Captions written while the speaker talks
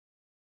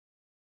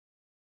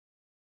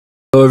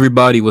Hello,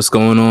 everybody. What's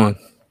going on?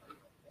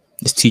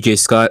 It's TJ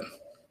Scott.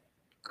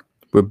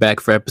 We're back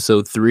for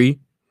episode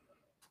 3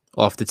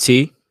 off the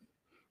tee.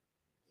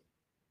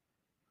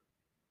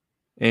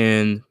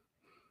 And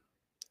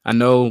I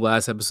know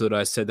last episode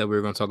I said that we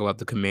were going to talk about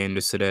the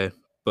Commanders today,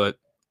 but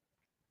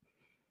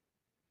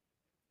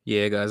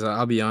yeah, guys,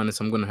 I'll be honest.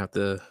 I'm going to have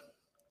to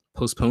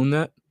postpone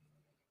that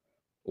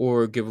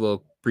or give a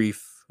little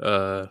brief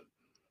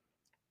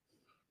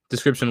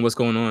description of what's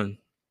going on.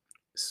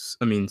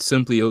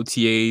 Simply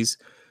OTAs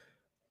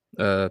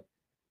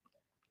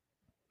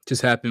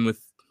just happened with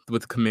the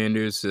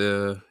Commanders,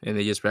 and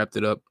they just wrapped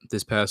it up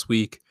this past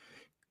week.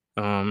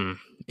 And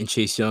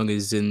Chase Young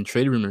is in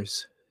trade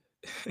rumors.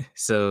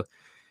 So,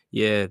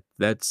 yeah,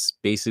 that's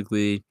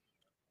basically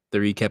the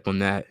recap on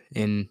that.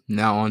 And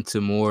now on to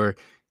more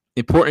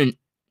important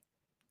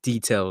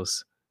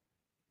details,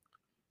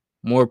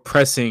 more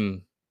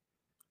pressing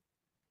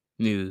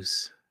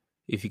news,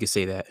 if you could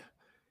say that.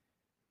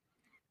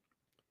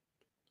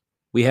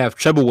 We have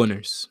treble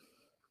winners.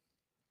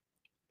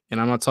 And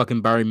I'm not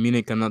talking Bayern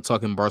Munich. I'm not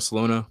talking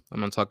Barcelona. I'm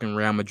not talking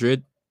Real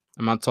Madrid.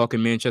 I'm not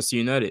talking Manchester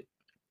United.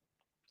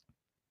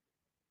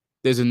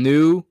 There's a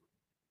new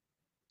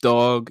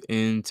dog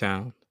in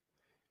town.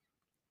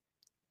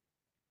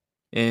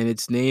 And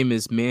its name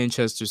is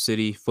Manchester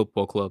City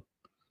Football Club.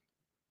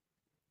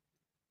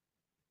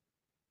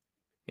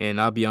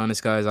 And I'll be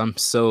honest, guys, I'm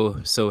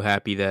so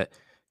happy that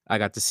I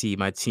got to see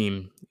my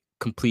team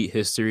complete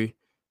history.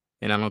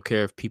 And I don't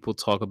care if people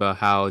talk about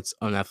how it's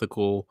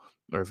unethical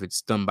or if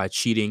it's done by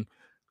cheating.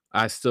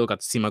 I still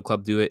got to see my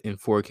club do it in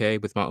 4K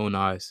with my own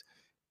eyes.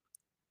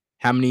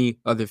 How many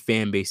other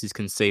fan bases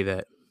can say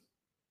that?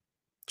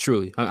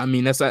 Truly.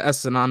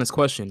 That's an honest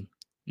question.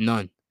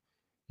 None.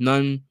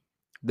 None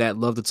that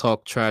love to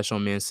talk trash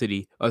on Man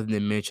City other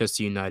than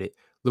Manchester United.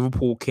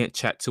 Liverpool can't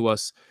chat to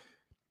us.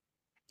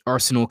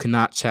 Arsenal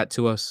cannot chat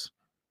to us.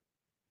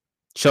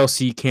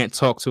 Chelsea can't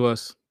talk to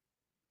us.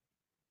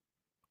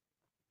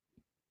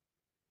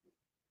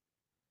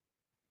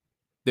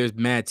 There's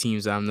mad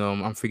teams I know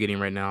I'm forgetting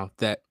right now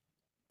that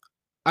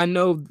I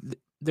know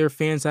their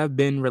fans have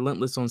been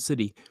relentless on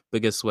City,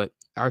 but guess what?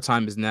 Our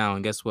time is now,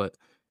 and guess what?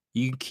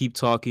 You can keep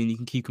talking, you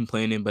can keep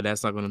complaining, but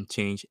that's not going to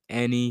change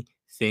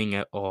anything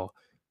at all.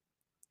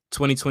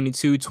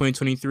 2022,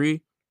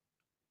 2023,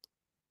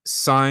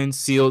 signed,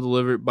 sealed,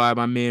 delivered by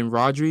my man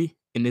Rodri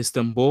in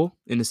Istanbul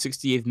in the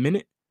 68th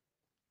minute.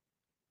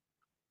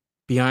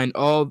 Behind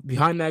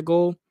that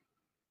goal,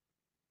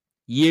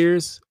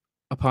 years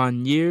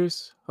upon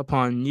years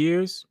upon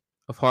years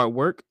of hard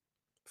work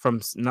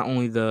from not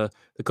only the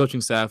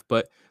coaching staff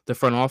but the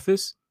front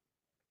office,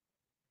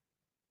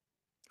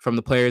 from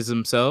the players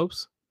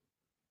themselves,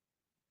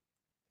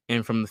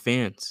 and from the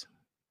fans.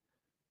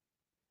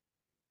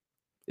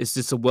 It's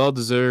just a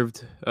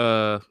well-deserved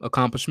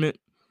accomplishment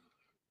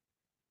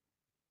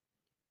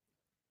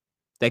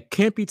that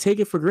can't be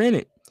taken for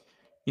granted.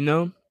 You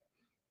know,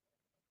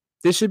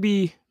 this should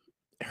be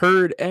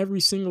heard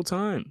every single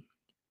time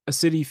a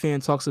City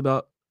fan talks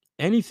about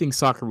anything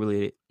soccer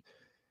related.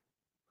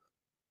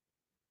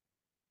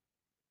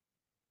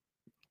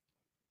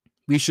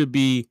 We should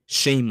be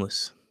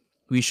shameless.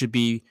 We should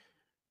be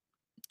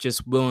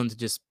just willing to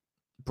just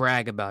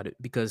brag about it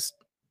because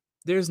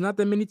there's not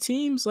that many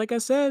teams, like I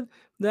said,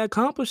 that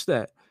accomplish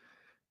that.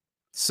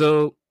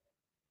 So,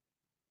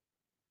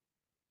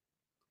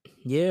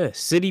 yeah,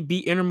 City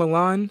beat Inter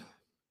Milan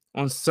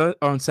on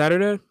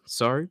Saturday.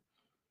 Sorry.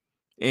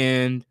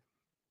 And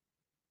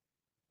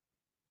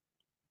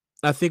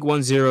I think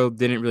 1-0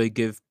 didn't really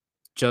give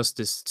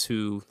justice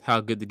to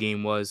how good the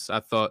game was. I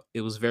thought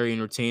it was very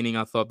entertaining.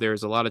 I thought there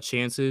was a lot of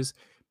chances.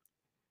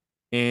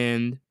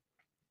 And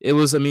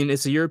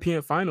it's a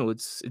European final.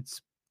 It's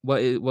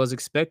what it was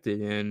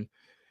expected.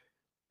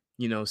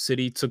 And,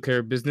 City took care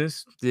of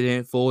business. They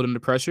didn't fold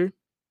under pressure.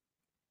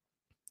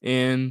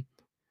 And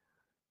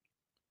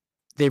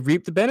they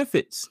reaped the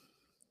benefits.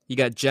 You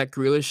got Jack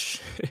Grealish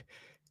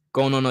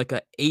going on like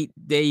a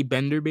 8-day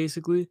bender,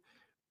 basically,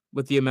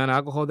 with the amount of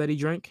alcohol that he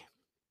drank.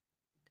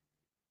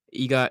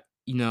 You got,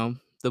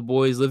 the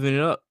boys living it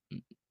up.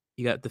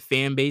 You got the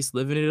fan base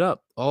living it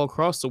up all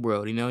across the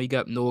world. You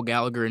got Noel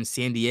Gallagher in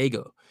San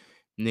Diego.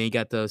 And then you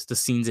got the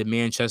scenes in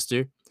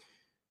Manchester,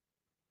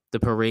 the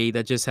parade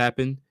that just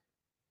happened.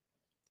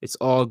 It's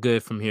all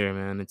good from here,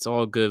 man. It's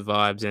all good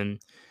vibes. And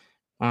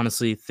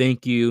honestly,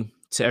 thank you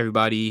to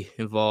everybody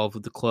involved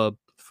with the club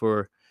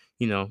for,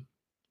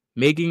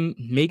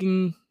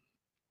 making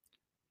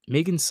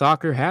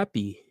soccer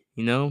happy,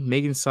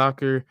 making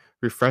soccer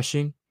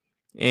refreshing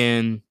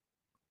and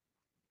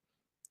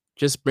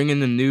just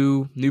bringing a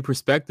new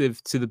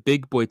perspective to the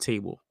big boy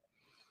table.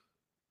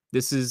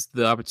 This is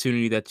the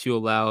opportunity that you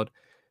allowed,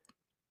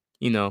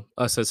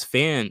 us as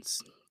fans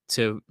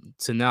to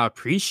now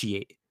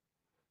appreciate.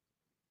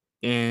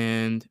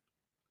 And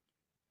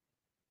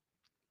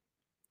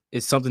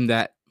it's something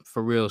that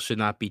for real should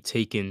not be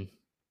taken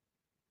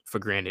for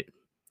granted.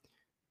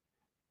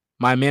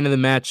 My man of the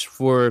match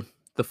for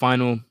the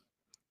final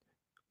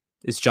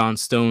is John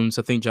Stones.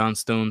 I think John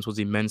Stones was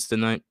immense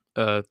tonight,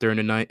 during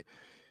the night.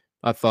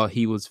 I thought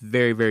he was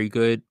very, very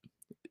good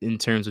in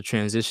terms of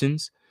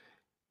transitions.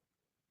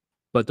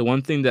 But the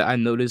one thing that I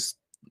noticed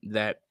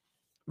that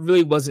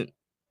really wasn't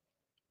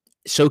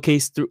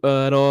showcased through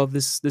at all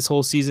this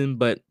whole season,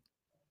 but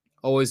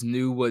always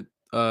knew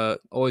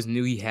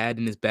he had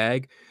in his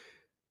bag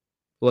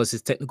was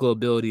his technical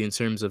ability in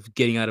terms of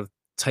getting out of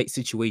tight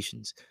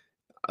situations.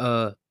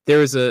 Uh, there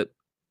was a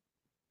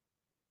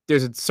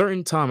there's a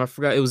certain time I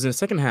forgot it was in the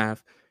second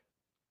half.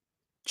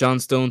 John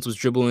Stones was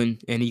dribbling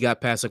and he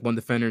got past like one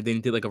defender. Then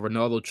he did like a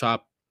Ronaldo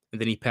chop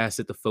and then he passed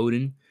it to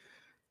Foden.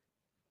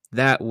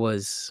 That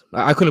was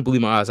I couldn't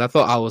believe my eyes. I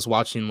thought I was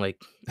watching like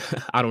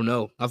I don't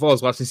know. I thought I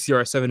was watching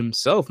CR7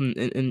 himself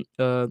in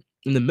the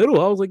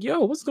middle. I was like, yo,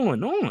 what's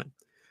going on?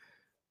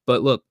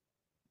 But look,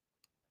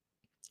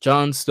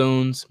 John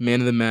Stones,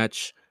 man of the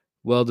match,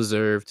 well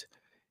deserved.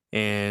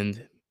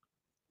 And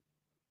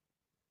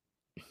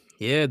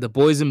yeah, the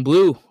boys in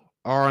blue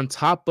are on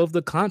top of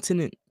the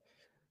continent,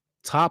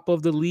 top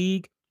of the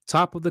league,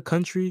 top of the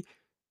country,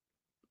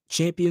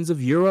 champions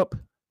of Europe.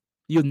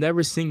 You'll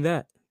never sing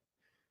that.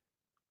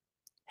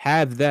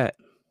 Have that.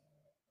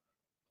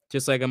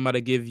 Just like I'm about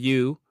to give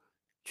you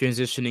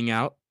transitioning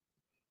out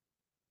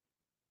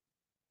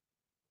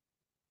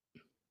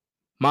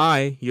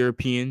my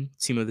European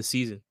team of the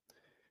season.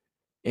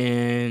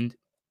 And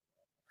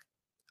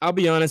I'll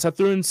be honest, I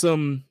threw in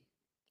some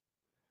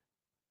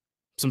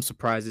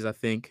surprises, I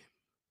think.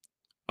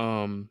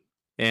 Um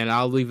and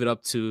I'll leave it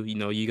up to,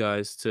 you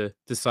guys to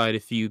decide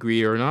if you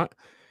agree or not.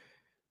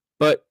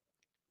 But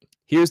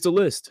here's the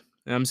list.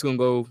 And I'm just going to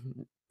go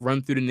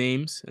run through the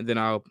names and then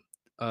I'll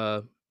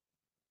uh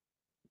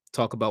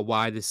talk about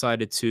why I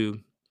decided to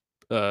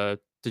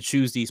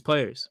choose these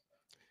players.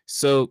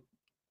 So,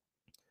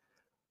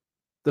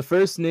 the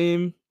first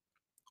name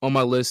on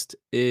my list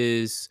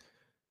is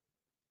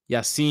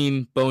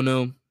Yassine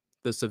Bono,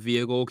 the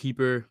Sevilla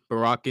goalkeeper,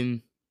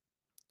 Barracan.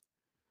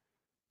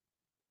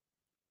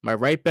 My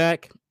right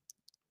back,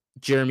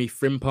 Jeremy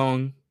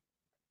Frimpong.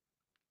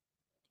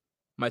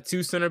 My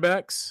two center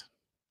backs,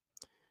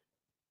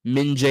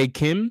 Min Jae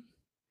Kim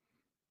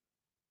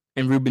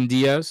and Ruben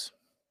Diaz.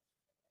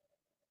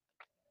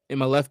 And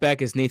my left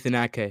back is Nathan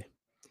Ake.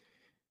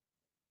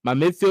 My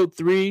midfield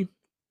three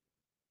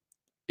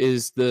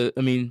is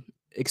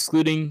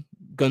excluding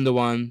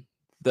Gundogan,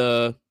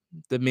 the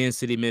Man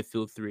City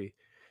midfield three.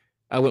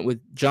 I went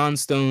with John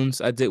Stones.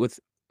 I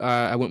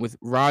went with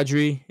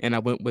Rodri, and I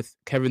went with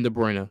Kevin De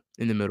Bruyne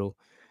in the middle.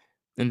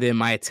 And then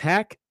my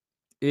attack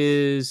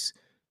is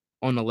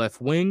on the left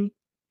wing,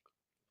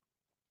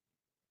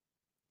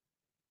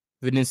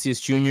 Vinicius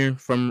Jr.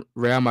 from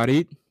Real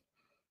Madrid.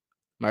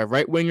 My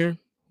right winger,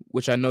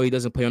 which I know he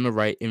doesn't play on the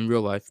right in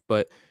real life,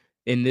 but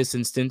in this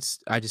instance,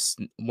 I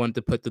just wanted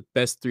to put the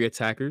best three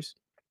attackers.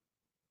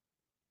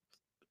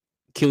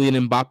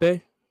 Kylian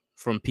Mbappe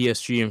from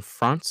PSG in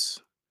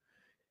France.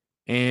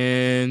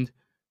 And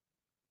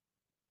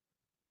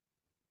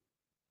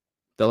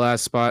the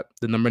last spot,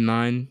 the number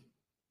 9,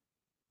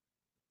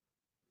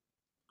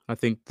 I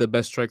think the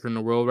best striker in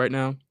the world right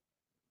now,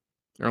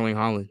 Erling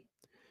Haaland.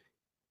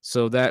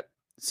 So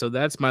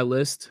that's my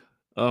list.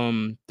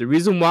 The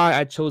reason why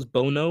I chose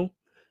Bono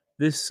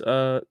this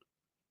in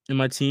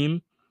my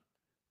team,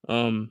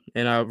 and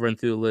I'll run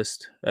through the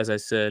list as I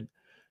said,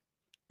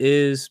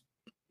 is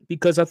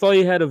because I thought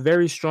he had a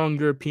very strong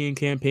European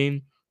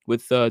campaign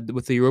with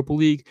the Europa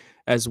League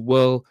as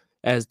well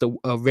as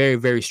a very,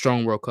 very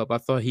strong World Cup. I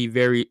thought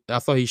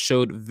he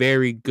showed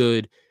very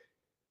good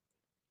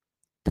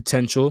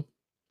potential,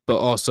 but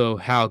also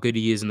how good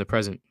he is in the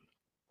present,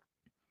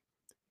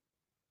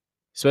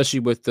 especially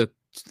with the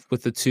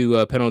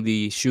two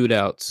penalty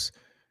shootouts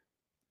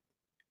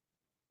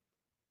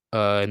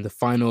in the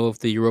final of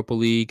the Europa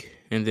League,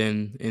 and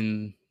then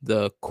in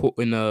the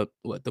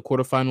the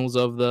quarterfinals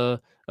of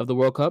the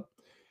World Cup.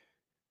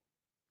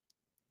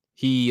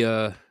 He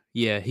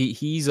yeah he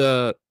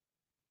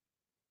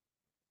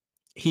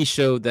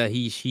showed that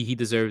he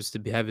deserves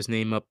to have his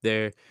name up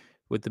there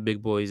with the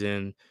big boys,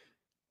 and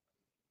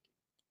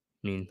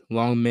I mean,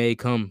 long may it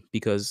come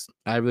because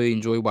I really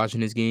enjoy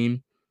watching his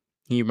game.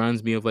 He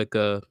reminds me of like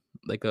a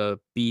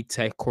B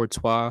Tech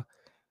Courtois,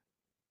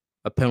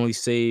 a penalty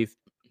save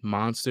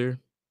monster,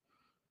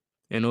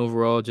 and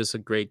overall just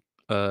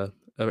uh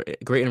a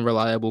great and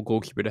reliable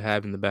goalkeeper to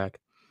have in the back.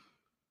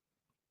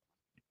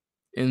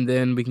 And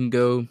then we can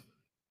go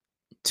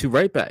to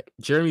right back,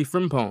 Jeremy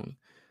Frimpong.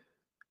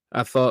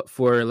 I thought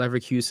for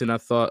Leverkusen, I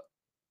thought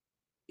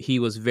he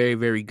was very,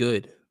 very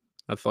good.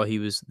 I thought he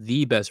was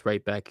the best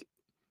right back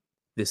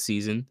this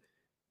season.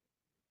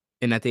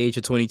 And at the age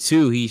of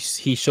 22, he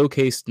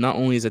showcased not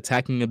only his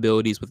attacking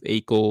abilities with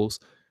 8 goals,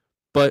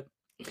 but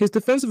his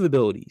defensive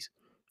abilities.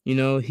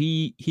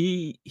 He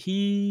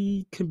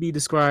can be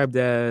described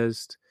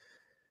as,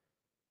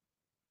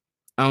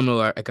 I don't know,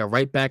 like a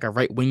right back, a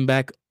right wing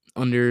back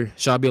under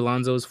Xabi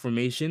Alonso's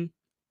formation,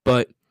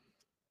 but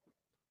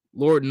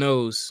Lord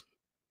knows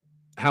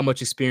how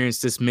much experience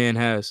this man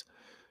has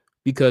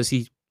because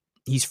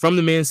he's from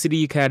the Man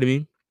City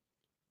Academy.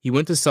 He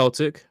went to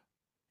Celtic,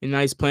 and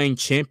now he's playing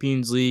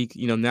Champions League,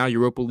 now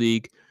Europa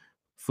League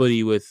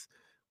footy with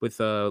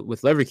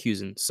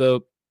Leverkusen.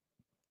 So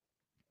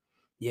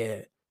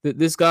yeah,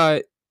 this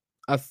guy,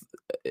 I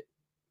th-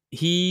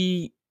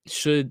 he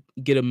should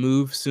get a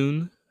move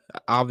soon,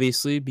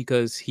 obviously,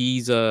 because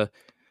he's a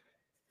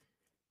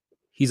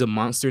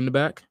monster in the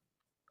back.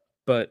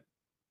 But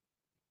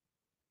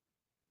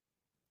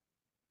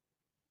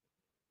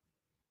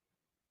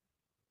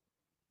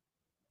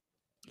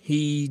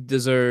he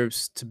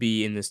deserves to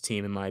be in this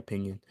team, in my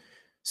opinion.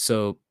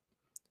 So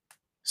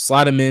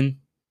slide him in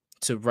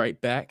to right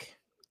back,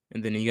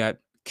 and then you got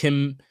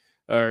Kim,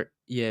 or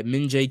yeah,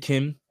 Min Jae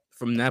Kim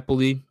from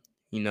Napoli.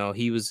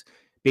 He was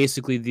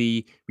basically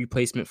the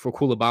replacement for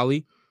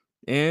Koulibaly,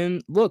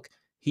 and look,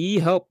 he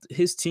helped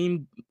his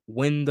team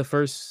win the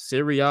first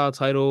Serie A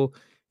title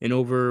in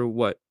over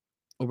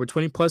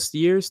 20 plus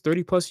years,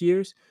 30 plus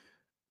years,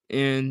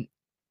 and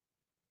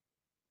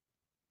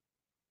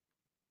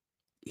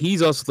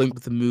he's also linked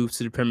with the move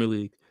to the Premier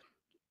League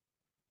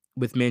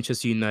with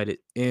Manchester United.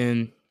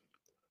 And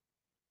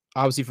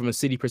obviously, from a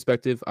City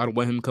perspective, I don't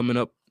want him coming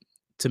up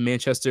to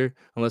Manchester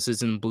unless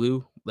it's in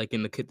blue, like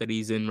in the kit that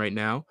he's in right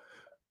now.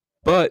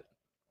 But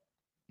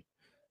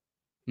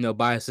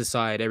bias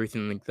aside,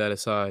 everything like that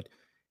aside,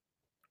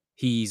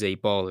 he's a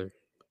baller.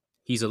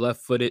 He's a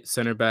left-footed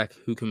center back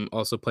who can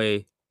also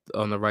play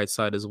on the right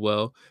side as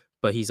well,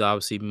 but he's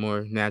obviously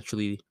more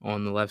naturally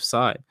on the left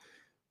side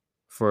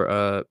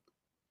for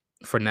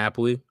for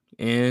Napoli,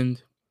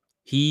 and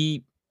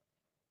he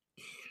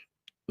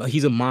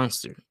he's a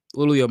monster,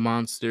 literally a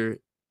monster,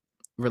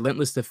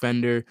 relentless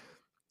defender,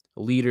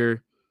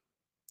 leader,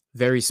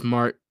 very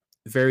smart,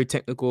 very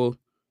technical,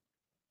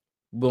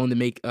 willing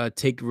to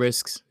take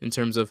risks in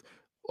terms of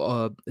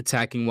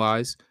attacking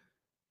wise,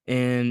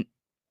 and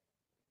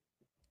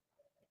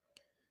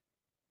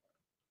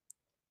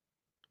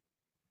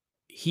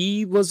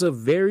he was a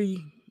very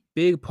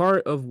big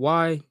part of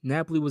why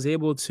Napoli was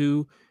able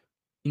to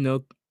you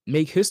know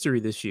make history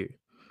this year.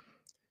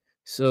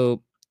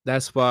 So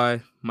that's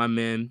why my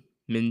man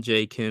Min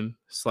Jae Kim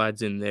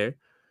slides in there.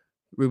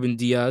 Ruben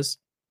Diaz,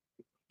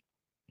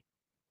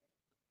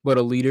 what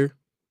a leader.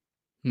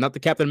 Not the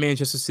captain of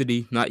Manchester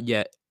City, not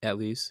yet, at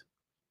least,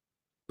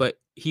 but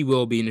he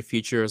will be in the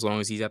future as long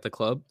as he's at the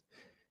club.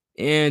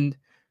 And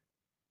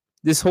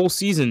this whole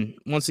season,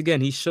 once again,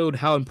 he showed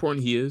how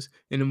important he is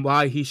and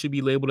why he should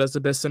be labeled as the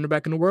best center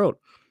back in the world.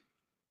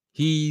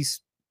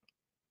 He's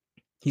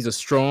he's a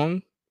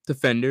strong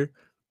defender,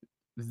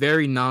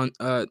 very no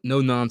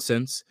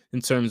nonsense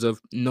in terms of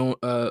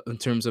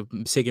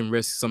taking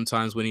risks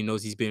sometimes when he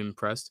knows he's being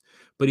impressed,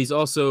 but he's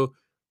also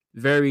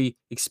very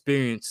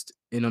experienced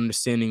in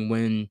understanding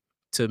when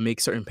to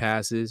make certain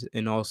passes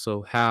and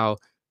also how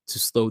to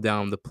slow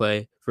down the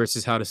play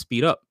versus how to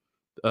speed up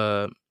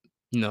uh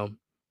you know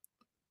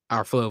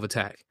our flow of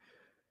attack.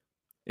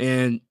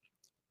 And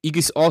you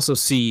can also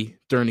see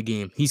during the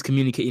game, he's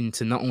communicating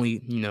to not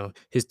only,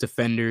 his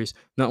defenders,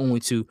 not only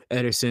to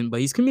Ederson, but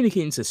he's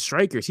communicating to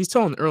strikers. He's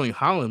telling Erling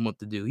Haaland what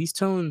to do. He's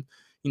telling,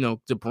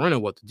 De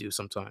Bruyne what to do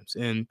sometimes.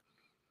 And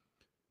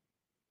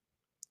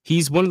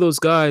he's one of those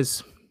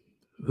guys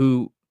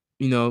who,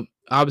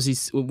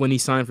 obviously when he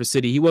signed for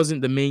City, he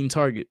wasn't the main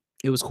target.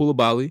 It was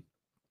Koulibaly.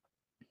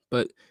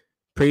 But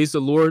praise the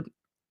Lord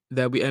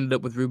that we ended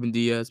up with Ruben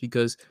Diaz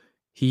because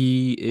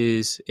he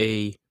is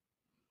a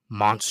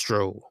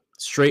monstro,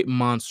 straight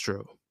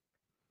monstro.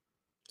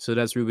 So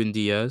that's Ruben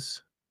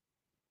Diaz.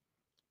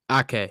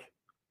 Ake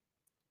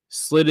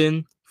slid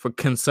in for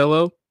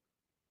Cancelo,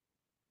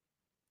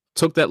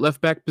 took that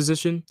left back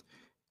position,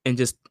 and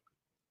just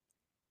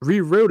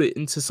rewrote it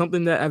into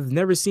something that I've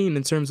never seen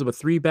in terms of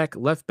a back,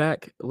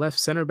 left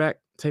center back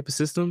type of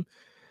system.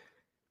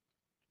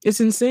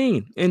 It's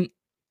insane. And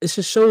it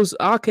just shows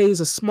Ake is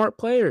a smart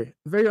player,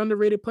 very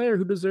underrated player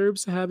who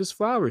deserves to have his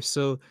flowers.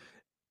 So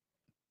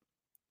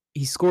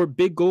he scored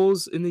big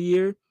goals in the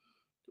year.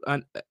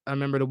 I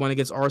remember the one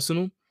against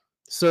Arsenal.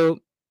 So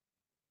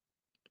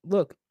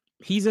look,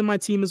 he's in my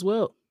team as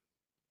well.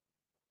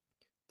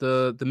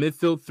 The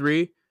midfield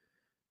three,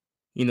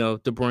 De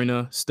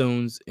Bruyne,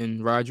 Stones,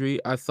 and Rodri.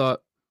 I thought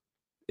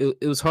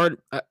it was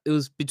hard. It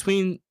was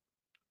between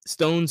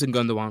Stones and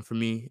Gundogan for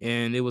me,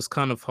 and it was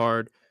kind of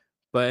hard.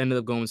 But I ended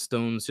up going with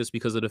Stones just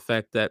because of the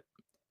fact that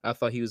I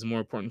thought he was more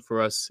important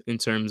for us in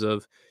terms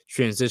of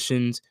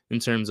transitions, in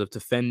terms of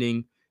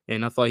defending,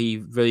 and I thought he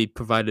really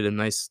provided a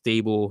nice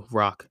stable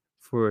rock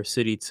for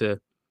City to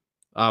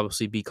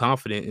obviously be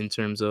confident in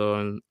terms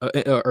of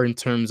or in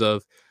terms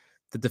of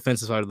the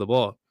defensive side of the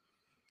ball.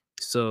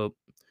 So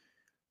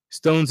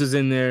Stones is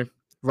in there,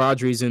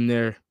 Rodri's in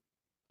there,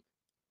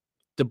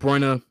 De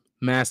Bruyne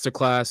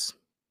masterclass,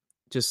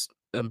 just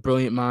a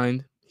brilliant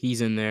mind.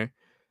 He's in there,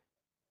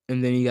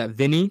 and then you got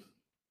Vinny,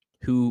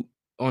 who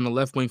on the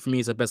left wing for me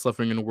is the best left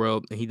wing in the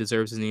world, and he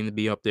deserves his name to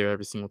be up there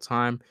every single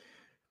time.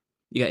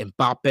 You got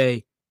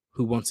Mbappe,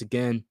 who once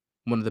again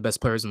one of the best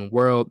players in the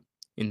world,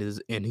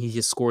 and he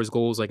just scores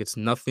goals like it's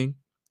nothing.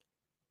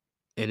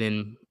 And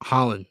then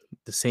Holland,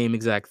 the same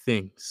exact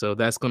thing. So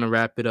that's gonna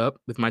wrap it up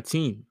with my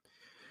team.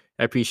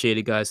 I appreciate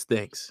it, guys.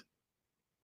 Thanks.